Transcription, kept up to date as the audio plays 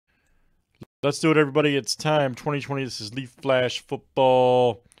Let's do it, everybody. It's time. 2020. This is Leaf Flash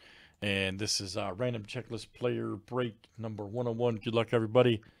Football. And this is random checklist player break number 101. Good luck,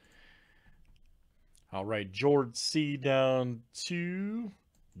 everybody. All right. George C down to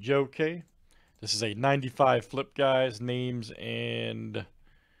Joe K. This is a 95 flip, guys. Names and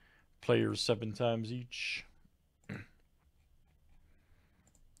players 7 times each.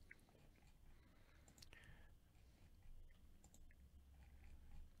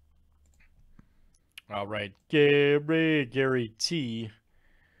 All right. Gary T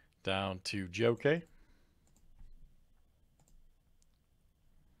down to Joe K.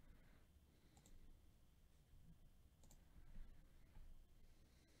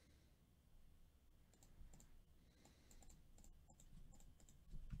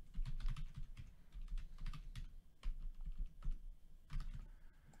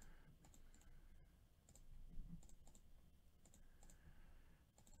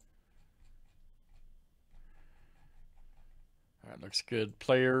 All right, looks good.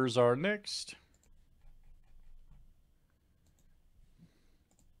 Players are next.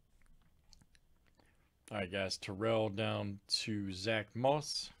 All right, guys. Terrell down to Zach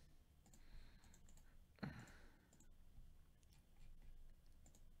Moss.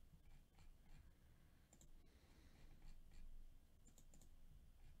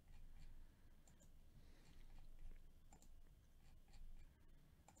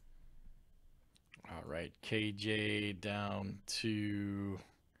 All right, KJ down to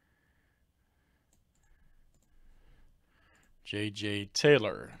JJ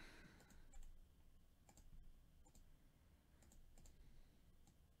Taylor.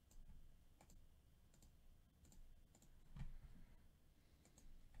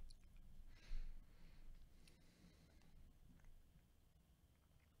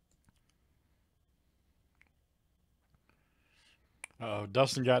 Oh,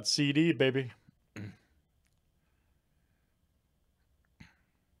 Dustin got CD, baby.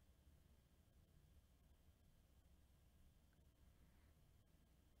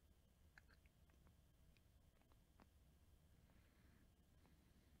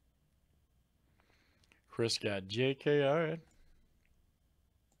 Chris got JK. All right.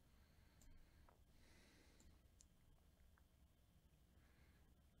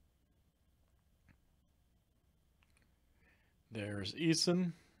 There's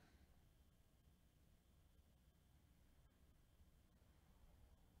Eason.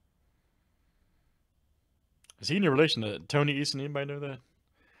 Is he in relation to Tony Eason? Anybody know that?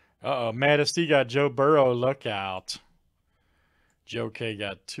 Uh-oh. Maddisty got Joe Burrow. Look out. Joe K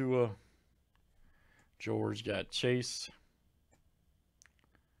got Tua. George got Chase.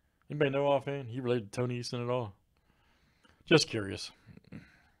 Anybody know offhand? He related to Tony Eason at all? Just curious.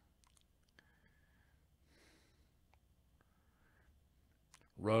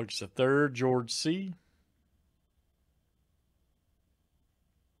 Ruggs the third. George C.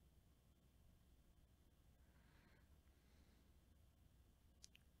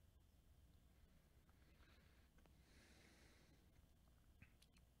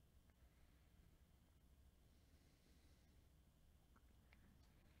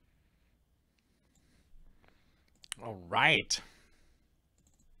 All right.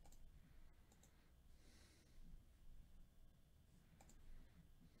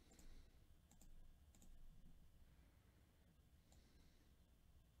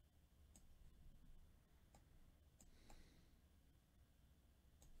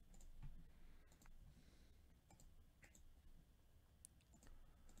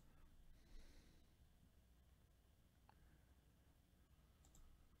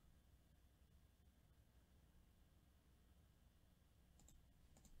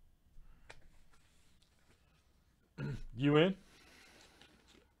 You in?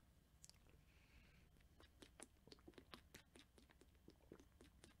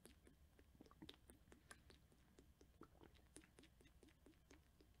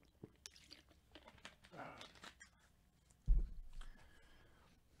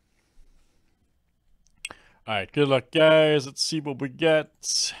 All right, good luck, guys. Let's see what we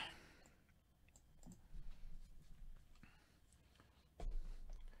get.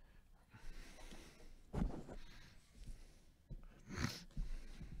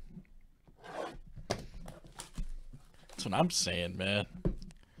 That's what I'm saying, man.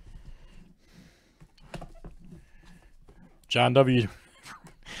 John W.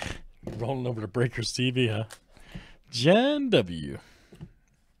 rolling over to Breakers TV, huh? John W.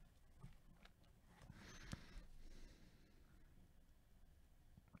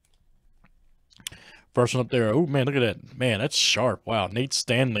 First one up there. Oh, man, look at that. Man, that's sharp. Wow, Nate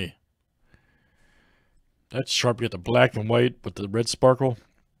Stanley. That's sharp. You got the black and white with the red sparkle.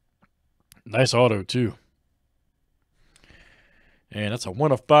 Nice auto, too. And that's a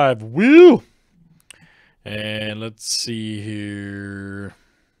 1 of 5. Woo! And let's see here.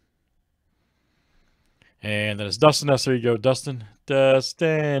 And that is Dustin S. There you go, Dustin.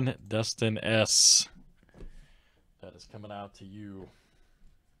 Dustin S. That is coming out to you.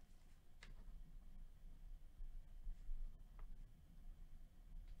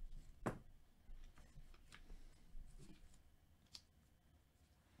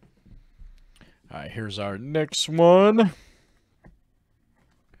 All right, here's our next one.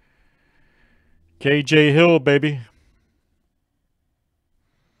 KJ Hill, baby.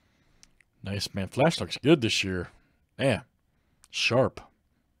 Nice, man. Flash looks good this year. Man, sharp.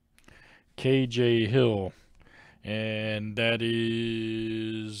 KJ Hill. And that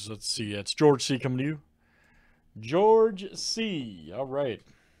is, let's see, that's George C. coming to you. George C. All right.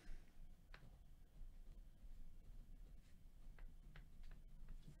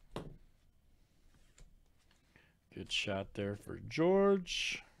 Good shot there for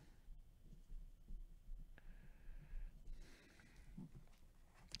George.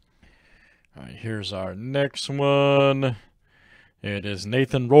 All right, here's our next one. It is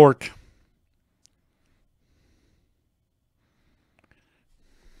Nathan Rourke.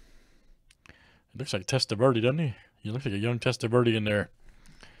 It looks like Testaverde, doesn't he? He looks like a young Testaverde in there.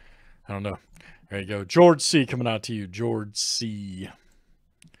 I don't know. There you go. George C. coming out to you. George C.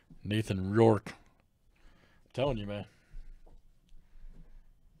 Nathan Rourke. I'm telling you, man.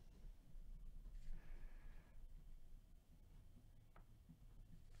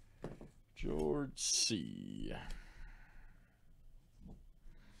 George C.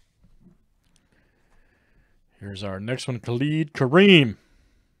 Here's our next one. Khalid Kareem.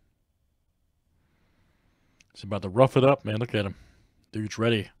 He's about to rough it up, man. Look at him. Dude's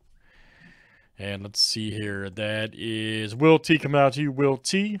ready. And let's see here. That is Will T. coming out to you. Will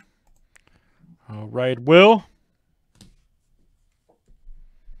T. All right, Will.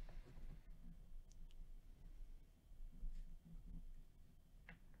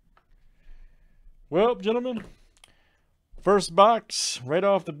 Well, gentlemen, first box, right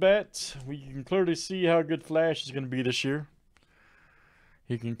off the bat, we can clearly see how good Flash is going to be this year.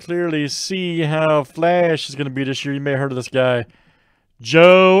 You can clearly see how Flash is going to be this year. You may have heard of this guy.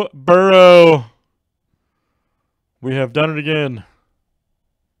 Joe Burrow. We have done it again.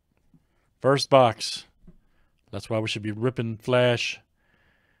 First box. That's why we should be ripping Flash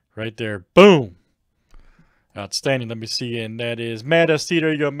right there. Boom. Outstanding. Let me see. And that is Matt ST.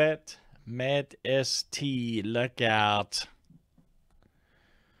 There you go, Matt. Matt ST. Look out.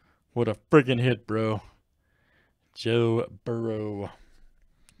 What a friggin' hit, bro. Joe Burrow.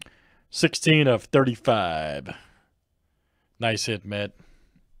 16 of 35. Nice hit, Matt.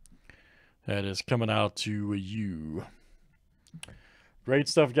 That is coming out to you. Great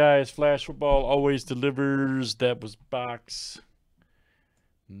stuff, guys. Flash Football always delivers. That was box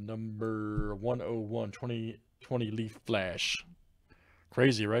number 101, 2020 Leaf Flash.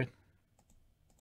 Crazy, right?